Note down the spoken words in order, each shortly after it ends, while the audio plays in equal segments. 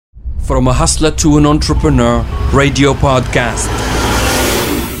From a hustler to an entrepreneur radio podcast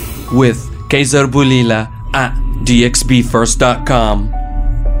with Kaiser Boulila at dxbfirst.com.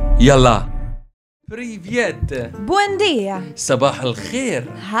 Yalla. Привет. Buen dia. Sabah al-khair.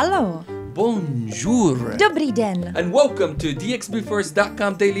 Hello. Bonjour. Dobry den. And welcome to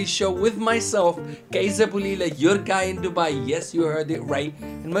dxbfirst.com daily show with myself, Kaiser Boulila, your guy in Dubai. Yes, you heard it right.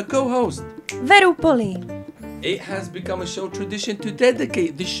 And my co-host. Veru Poli. It has become a show tradition to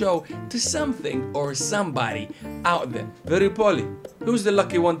dedicate the show to something or somebody out there. Veripoli, who's the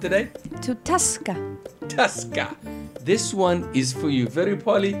lucky one today? To Tasca. Tasca. This one is for you.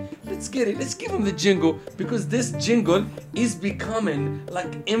 Veripoli, let's get it. Let's give him the jingle because this jingle is becoming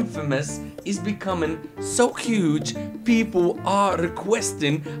like infamous, is becoming so huge. People are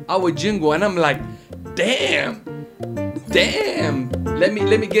requesting our jingle and I'm like, damn. Let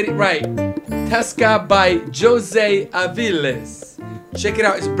me get it right. Tasca by Jose Aviles. Check it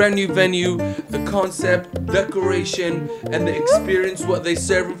out, it's a brand new venue. The concept, decoration, and the experience, what they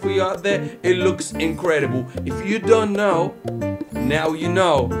serving for you out there, it looks incredible. If you don't know, now you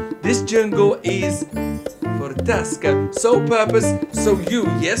know. This jingle is for Tasca. Sole purpose, so you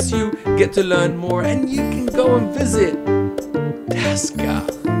get to learn more and you can go and visit Tasca.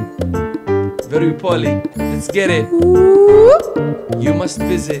 Very poly, let's get it. You must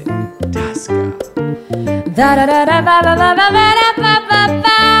visit Tasca.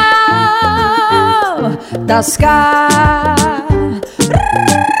 Tasca.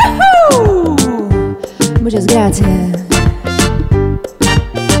 Muchas gracias.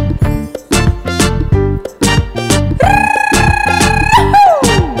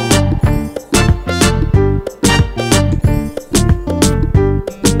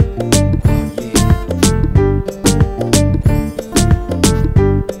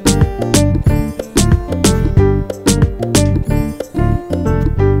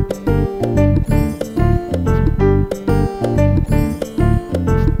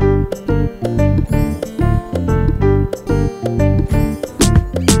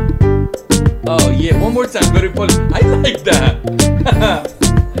 I like that.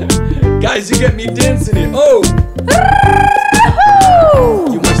 Guys, you get me dancing here. Oh!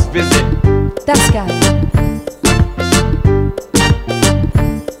 You must visit Tasca.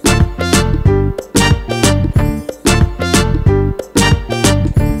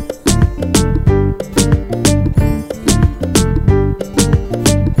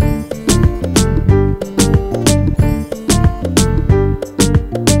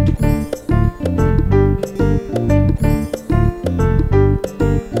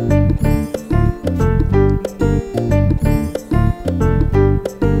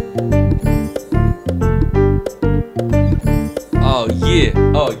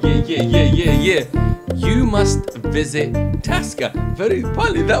 Yeah. You must visit Tasca. Very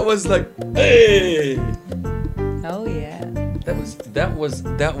funny. That was like, hey. Oh yeah. That was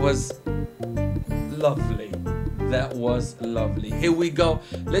lovely. That was lovely. Here we go.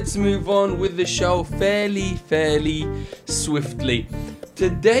 Let's move on with the show fairly swiftly.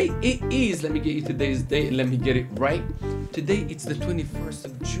 Today it is, let me get you today's date. Let me get it right. Today it's the 21st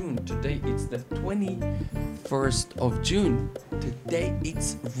of June. Today it's the 21st of June. Today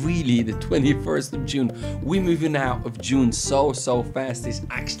it's really the 21st of June. We're moving out of June so fast. It's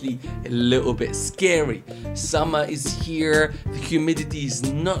actually a little bit scary. Summer is here. The humidity is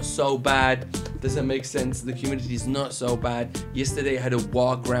not so bad. Does that make sense? The humidity is not so bad. Yesterday I had a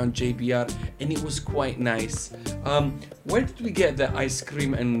walk around JBR and it was quite nice. Where did we get the ice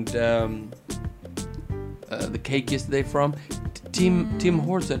cream and the cake yesterday from? Tim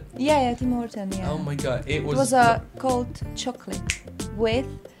Horton. Yeah, Tim Horton. Yeah. Oh my God, it was a cold chocolate with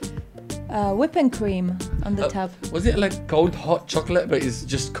whipping cream on the top. Was it like cold hot chocolate, but it's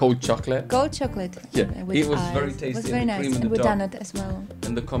just cold chocolate? Cold chocolate. Yeah, it was very tasty. It was very nice, cream and we've done it as well.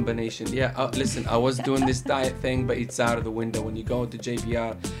 And the combination, yeah. Listen, I was doing this diet thing, but it's out of the window. When you go to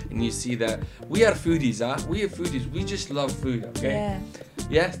JBR and you see that we are foodies, huh? We are foodies. We just love food, okay? Yeah.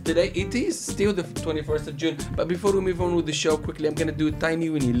 Yes, today it is still the 21st of June. But before we move on with the show quickly, I'm gonna do a tiny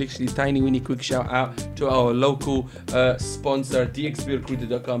weeny quick shout out to our local sponsor,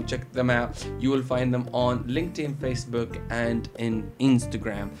 dxbrecruiter.com. Check them out. You will find them on LinkedIn, Facebook, and in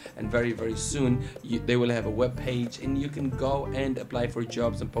Instagram. And very soon they will have a web page, and you can go and apply for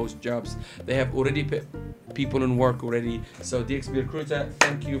jobs and post jobs. They have already put people in work already. So DXB Recruiter,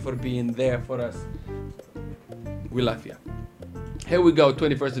 thank you for being there for us. We love you. Here we go,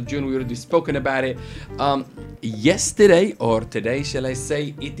 21st of June, we already spoken about it. Yesterday, or today, shall I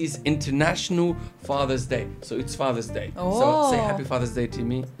say, it is International Father's Day. So it's Father's Day. Oh. So say Happy Father's Day to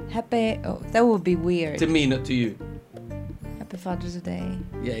me. Happy, that would be weird. To me, not to you. Happy Father's Day.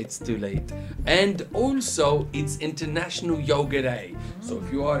 Yeah, it's too late. And also, it's International Yoga Day. So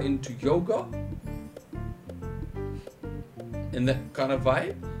if you are into yoga and that kind of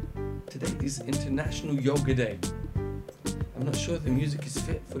vibe, today is International Yoga Day. I'm not sure if the music is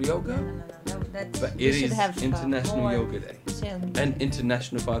fit for yoga, No. but it is International Yoga Day. And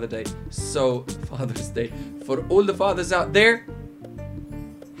International Father Day. So, Father's Day. For all the fathers out there,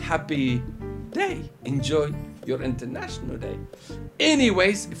 happy day. Enjoy your International Day.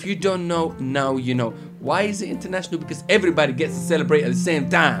 Anyways, if you don't know, now you know. Why is it international? Because everybody gets to celebrate at the same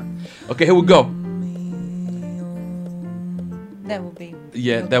time. Okay, here we go. That would be...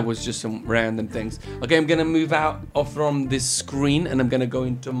 Yeah, that was just some random things. Okay, I'm gonna move out from this screen and I'm gonna go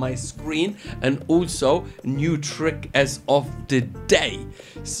into my screen, and also new trick as of the day.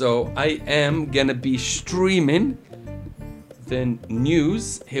 So I am gonna be streaming the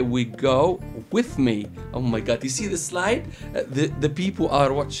news. Here we go with me. Oh my god, you see the slide? The people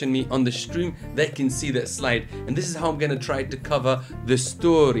are watching me on the stream, they can see that slide, and this is how I'm gonna try to cover the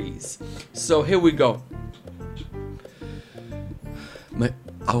stories. So here we go.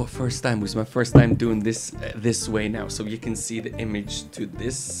 Our first time was my first time doing this this way now, so you can see the image to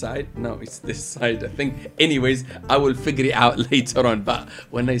this side. No, it's this side, I think. Anyways, I will figure it out later on, but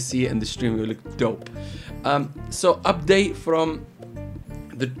when I see it in the stream, it will look dope. So update from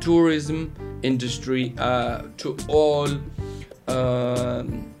the tourism industry to all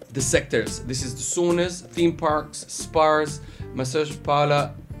the sectors. This is the saunas, theme parks, spas, massage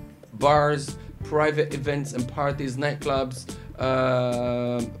parlor, bars, private events and parties, nightclubs,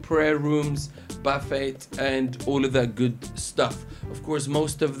 prayer rooms, buffet, and all of that good stuff. Of course,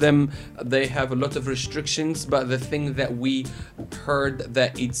 most of them, they have a lot of restrictions, but the thing that we heard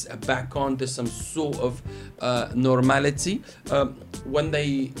that it's back on to some sort of normality. When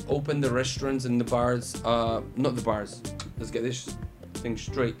they open the restaurants and the bars, not the bars, let's get this thing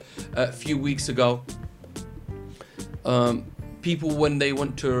straight. A few weeks ago, people, when they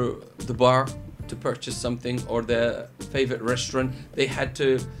went to the bar to purchase something or their favorite restaurant, they had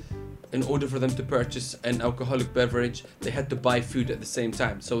to, in order for them to purchase an alcoholic beverage, they had to buy food at the same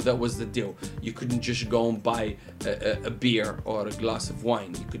time. So that was the deal. You couldn't just go and buy a beer or a glass of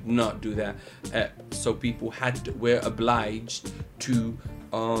wine. You could not do that. So people were obliged to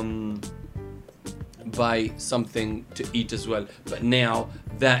buy something to eat as well. But now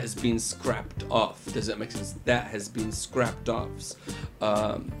that has been scrapped off. Does that make sense? That has been scrapped off.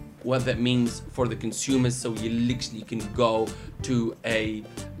 What that means for the consumers, so you literally can go to a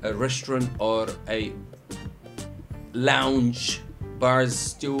restaurant or a lounge. Bars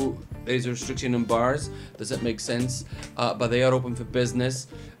still, there's a restriction on bars. Does that make sense? But they are open for business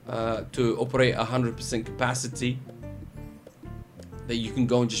to operate 100% capacity. That you can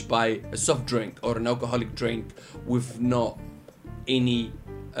go and just buy a soft drink or an alcoholic drink with not any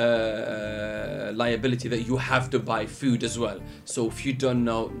liability that you have to buy food as well. So if you don't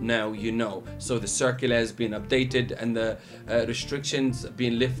know, now you know. So the circular has been updated and the restrictions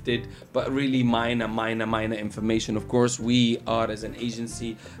being lifted, but really minor information. Of course, we are as an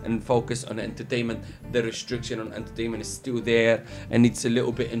agency and focus on entertainment. The restriction on entertainment is still there, and it's a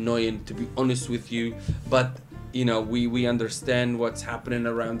little bit annoying, to be honest with you, but you know, we understand what's happening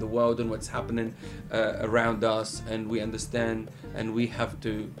around the world and what's happening around us, and we understand, and we have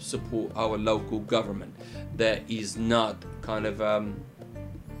to support our local government. That is not kind of a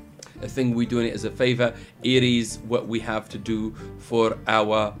thing we're doing it as a favor. It is what we have to do for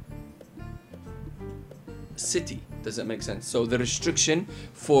our city. Does that make sense? So the restriction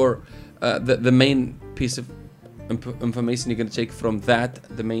for the main piece of information you're going to take from that,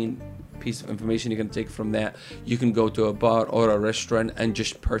 the main piece of information you're going to take from that, you can go to a bar or a restaurant and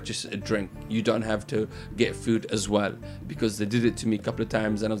just purchase a drink. You don't have to get food as well, because they did it to me a couple of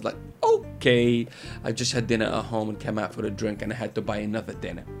times and I was like, okay, I just had dinner at home and came out for a drink and I had to buy another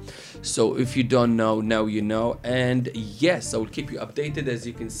dinner. So if you don't know, now you know. And yes, I will keep you updated. As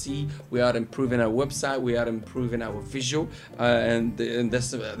you can see, we are improving our website, we are improving our visual, and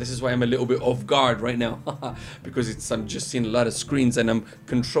this is why I'm a little bit off guard right now because I'm just seeing a lot of screens and I'm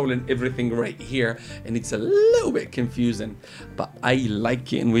controlling everything right here, and it's a little bit confusing, but I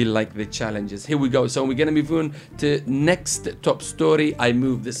like it and we like the challenges. Here we go. So we're gonna move on to next top story. I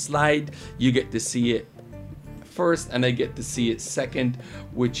move the slide, you get to see it first and I get to see it second,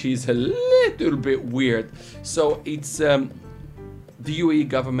 which is a little bit weird. So it's the UAE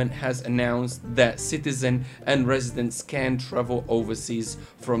government has announced that citizens and residents can travel overseas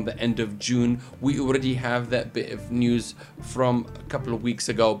from the end of June. We already have that bit of news from a couple of weeks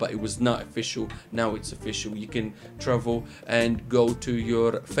ago, but it was not official. Now it's official. You can travel and go to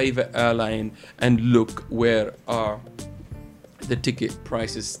your favorite airline and look where are the ticket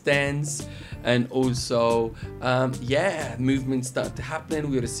prices stands, and also yeah, movements start to happen.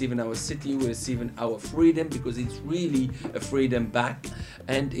 We're receiving our city, we're receiving our freedom, because it's really a freedom back,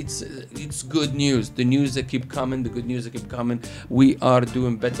 and it's good news. The news that keep coming, the good news that keep coming. We are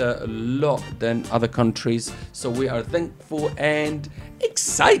doing better a lot than other countries, so we are thankful and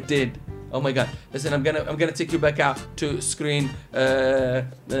excited. Oh my God! Listen, I'm gonna take you back out to screen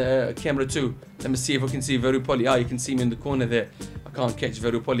camera 2. Let me see if I can see Verupoli. Ah, you can see me in the corner there. I can't catch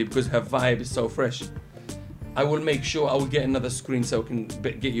Verupoli because her vibe is so fresh. I will make sure I will get another screen so I can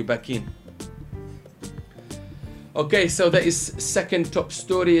get you back in. Okay, so that is second top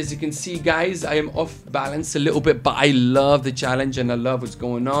story. As you can see, guys, I am off balance a little bit, but I love the challenge and I love what's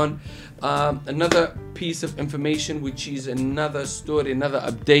going on. Another piece of information, which is another story, another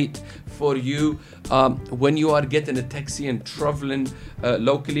update for you. When you are getting a taxi and traveling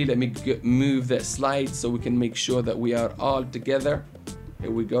locally, let me move that slide so we can make sure that we are all together. Here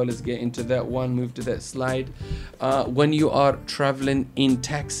we go, let's get into that one, move to that slide. When you are traveling in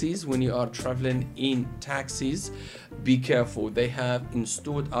taxis, be careful. They have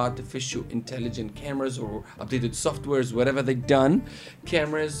installed artificial intelligent cameras or updated softwares, whatever they've done.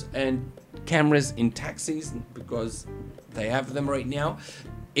 Cameras in taxis, because they have them right now.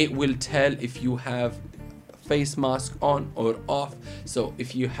 It will tell if you have face mask on or off. So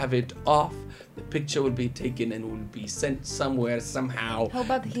if you have it off, the picture will be taken and will be sent somewhere somehow. How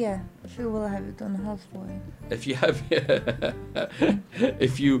about here? If you will have it on halfway. If you have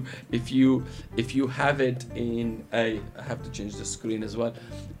if you have it in I have to change the screen as well.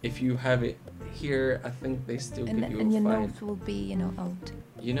 If you have it here, I think they still give you a and your fine. nose will be, out.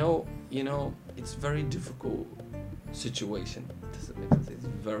 You know, it's very difficult situation. Does it make sense? It's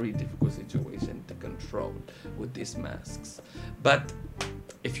very difficult situation to control with these masks. But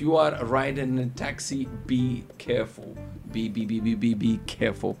if you are riding in a taxi, be careful. Be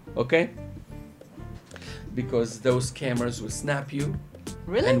careful, okay? Because those cameras will snap you.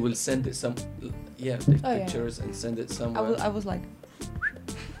 Really? And will send it some, take pictures and send it somewhere. I was like,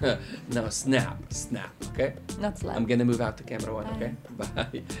 no, snap, okay? not slap. I'm gonna move out to camera 1, okay?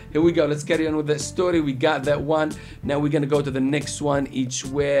 Bye. Here we go, let's carry on with that story. We got that one. Now we're gonna go to the next one,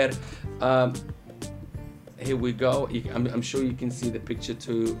 where here we go. I'm sure you can see the picture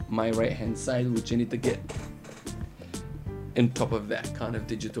to my right hand side, which you need to get on top of that kind of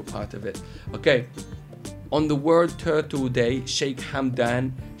digital part of it. Okay, on the World Turtle Day, Sheikh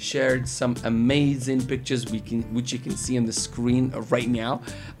Hamdan shared some amazing pictures which you can see on the screen right now.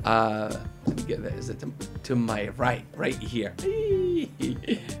 Let me get that. Is it to my right here?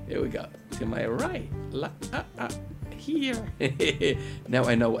 Here we go. To my right. Here. Now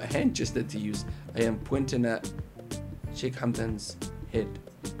I know what hand gesture to use. I am pointing at Sheikh Hamdan's head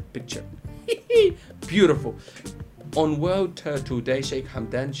picture. Beautiful. On World Turtle Day, Sheikh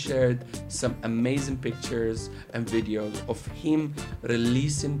Hamdan shared some amazing pictures and videos of him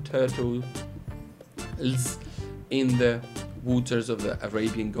releasing turtles in the waters of the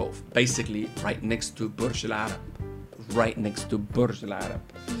Arabian Gulf, basically right next to Burj Al Arab.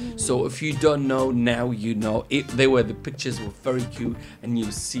 So if you don't know, now you know. The pictures were very cute, and you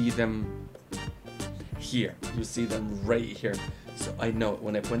see them here. You see them right here. So I know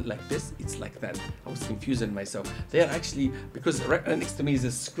when I went like this, it's like that. I was confusing myself. They are actually, because right next to me is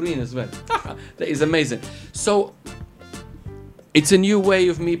a screen as well. That is amazing. So it's a new way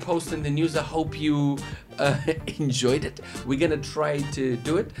of me posting the news. I hope you enjoyed it. We're gonna try to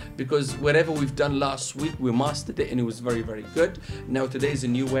do it, because whatever we've done last week, we mastered it and it was very, very good. Now today is a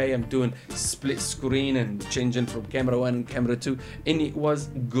new way. I'm doing split screen and changing from camera 1 and camera 2, and it was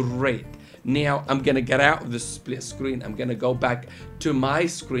great. Now I'm gonna get out of the split screen. I'm gonna go back to my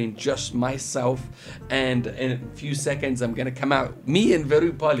screen, just myself, and in a few seconds I'm gonna come out, me and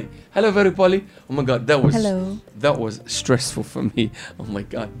Verupoli. Hello Verupoli. Oh my god, that was stressful for me. Oh my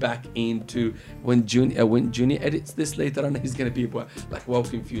god, back into when Junior edits this later on, he's gonna be like well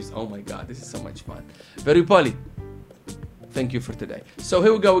confused. Oh my god, this is so much fun. Verupoli, thank you for today. So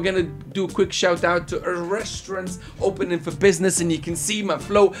here we go. We're gonna do a quick shout out to restaurants opening for business, and you can see my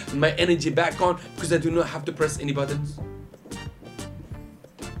flow and my energy back on because I do not have to press any buttons.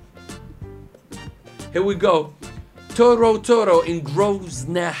 Here we go. Toro in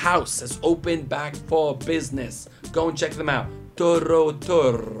Grosvenor House has opened back for business. Go and check them out.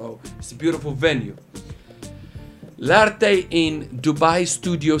 Toro. It's a beautiful venue. L'Arte in Dubai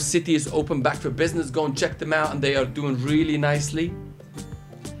Studio City is open back for business. Go and check them out, and they are doing really nicely.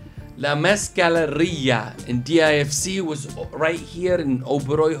 La Mescaleria in DIFC was right here in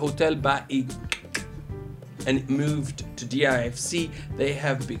Oberoi Hotel and it moved to DIFC. They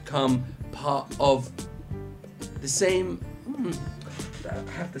have become part of the same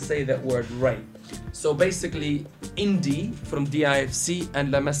I have to say that word right. So basically, Indie from DIFC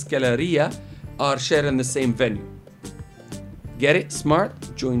and La Mescaleria are sharing the same venue. Get it?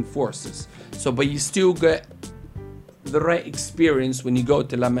 Smart? Join forces. So, but you still get the right experience when you go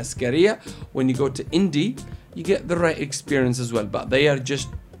to La Mescaleria. When you go to Indie, you get the right experience as well. But they are just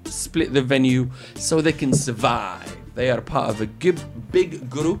split the venue so they can survive. They are part of a big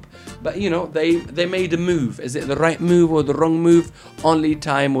group, but you know, they made a move. Is it the right move or the wrong move? Only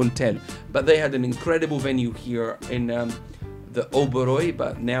time will tell. But they had an incredible venue here in the Oberoi,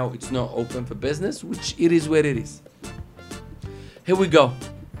 but now it's not open for business, which it is where it is. Here we go.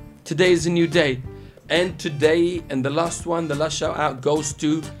 Today is a new day. And today, and the last shout out goes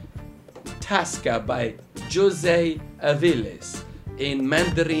to Tasca by Jose Aviles in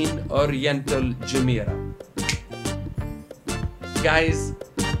Mandarin Oriental Jumeirah. Guys,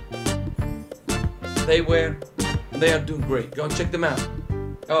 they are doing great. Go and check them out.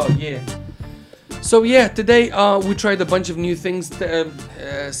 Oh yeah. So yeah, today we tried a bunch of new things,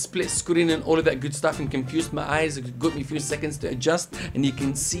 split screen and all of that good stuff, and confused my eyes. It took me a few seconds to adjust, and you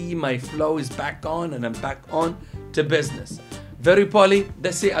can see my flow is back on, and I'm back on to business. Very poly.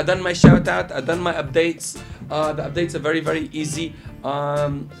 That's it. I done my shout out. I done my updates. The updates are very, very easy.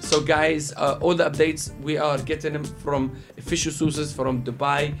 So guys, all the updates, we are getting them from official sources from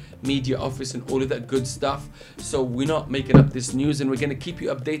Dubai media office and all of that good stuff. So we're not making up this news, and we're going to keep you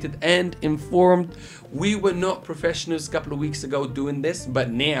updated and informed. We were not professionals a couple of weeks ago doing this, but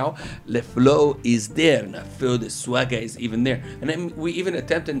now the flow is there, and I feel the swagger is even there. And then we even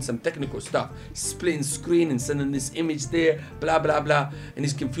attempted some technical stuff, splitting screen and sending this image there, blah blah blah, and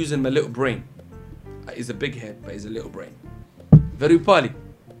it's confusing my little brain. He's a big head, but he's a little brain. Very poly.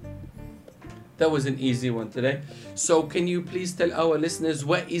 That was an easy one today. So can you please tell our listeners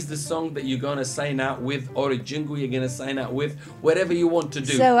what is the song that you're gonna sign out with, or a jingle you're gonna sign out with, whatever you want to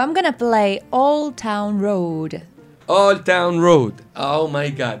do. So I'm gonna play Old Town Road. Old Town Road. Oh my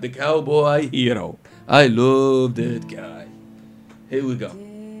God, the cowboy hero. I love that guy. Here we go.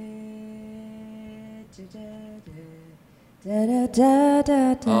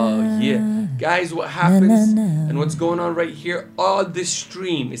 Oh yeah, guys, what happens and what's going on right here, all this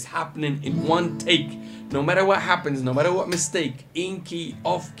stream is happening in one take. No matter what happens, no matter what mistake, in key,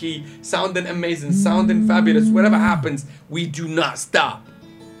 off key, sounding amazing, sounding fabulous, whatever happens, we do not stop.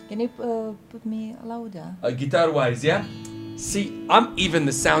 Can you put me louder? Guitar wise, yeah? See, I'm even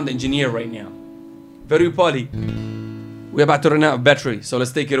the sound engineer right now. Very poly. We're about to run out of battery, so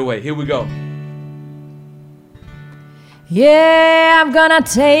let's take it away. Here we go. Yeah, I'm gonna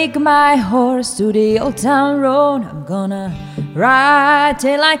take my horse to the old town road. I'm gonna ride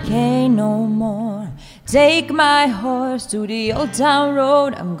till I can't no more. Take my horse to the old town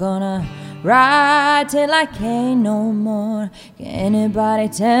road. I'm gonna ride till I can't no more. Can anybody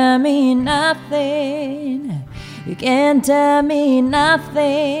tell me nothing? You can't tell me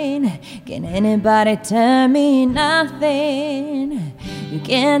nothing. Can anybody tell me nothing? You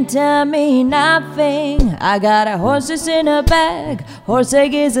can't tell me nothing. I got a horses in a bag, horse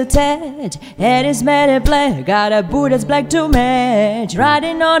egg is attached, head is matted black, got a boot that's black to match.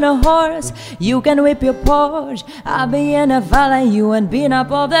 Riding on a horse, you can whip your Porsche. I'll be in a valley, you and being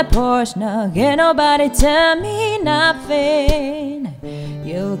up off that Porsche. Now can't nobody tell me nothing.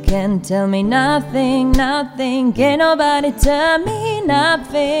 You can tell me nothing, nothing. Can't nobody tell me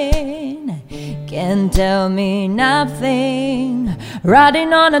nothing. Can't tell me nothing.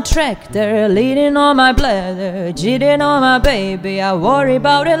 Riding on a tractor, leaning on my bladder, cheating on my baby, I worry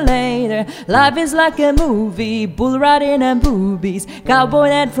about it later. Life is like a movie, bull riding and boobies, cowboy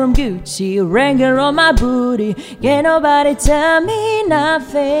hat from Gucci, Wrangler on my booty. Can't nobody tell me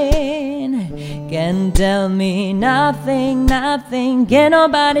nothing. Can't tell me nothing, nothing. Can't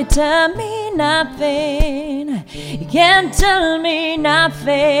nobody tell me nothing. You can't tell me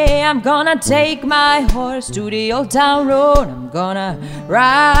nothing. I'm gonna take my horse to the old town road. I'm gonna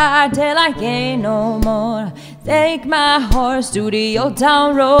ride till I can't no more. Take my horse to the old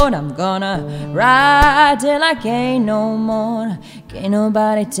town road. I'm gonna ride till I can't no more. Can't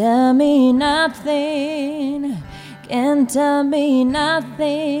nobody tell me nothing. Can't tell me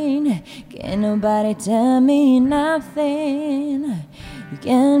nothing. Can't nobody tell me nothing. You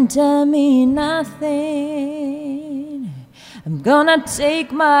can't tell me nothing. I'm gonna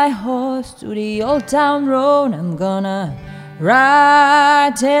take my horse to the old town road. I'm gonna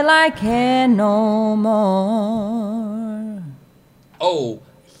ride till I can no more. Oh,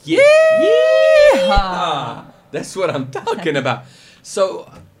 yeah. Yeah. That's what I'm talking about. So,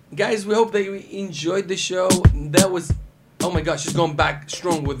 guys, we hope that you enjoyed the show. That was Oh my gosh, she's going back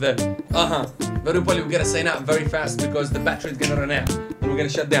strong with the very probably we gotta sign out very fast because the battery is gonna run out and we're gonna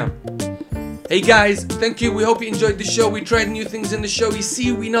shut down. Hey guys, thank you. We hope you enjoyed the show. We tried new things in the show. You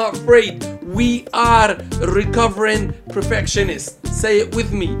see, we're not afraid. We are recovering perfectionists. Say it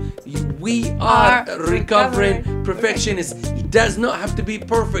with me. We are recovering perfectionists. It does not have to be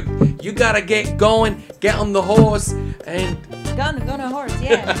perfect. You gotta get going, get on the horse, and Go on a horse,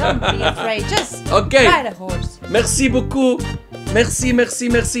 yeah. Don't be afraid. Just Okay. ride a horse. merci beaucoup. Merci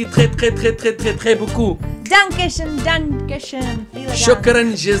très beaucoup. Dankeschön. Vielen شكرا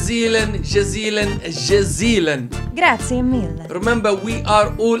جزيلا. Grazie mille. Remember, we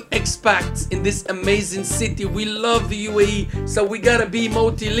are all expats in this amazing city. We love the UAE, so we gotta be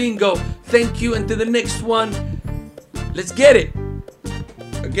multilingual. Thank you, and to the next one. Let's get it.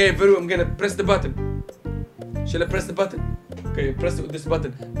 Okay, Veru, I'm gonna press the button. Shall I press the button? Okay, press it with this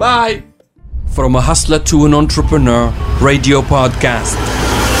button. Bye. From a hustler to an entrepreneur radio podcast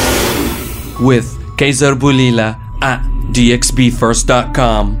with Kaiser Boulila at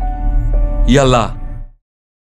dxbfirst.com. Yalla.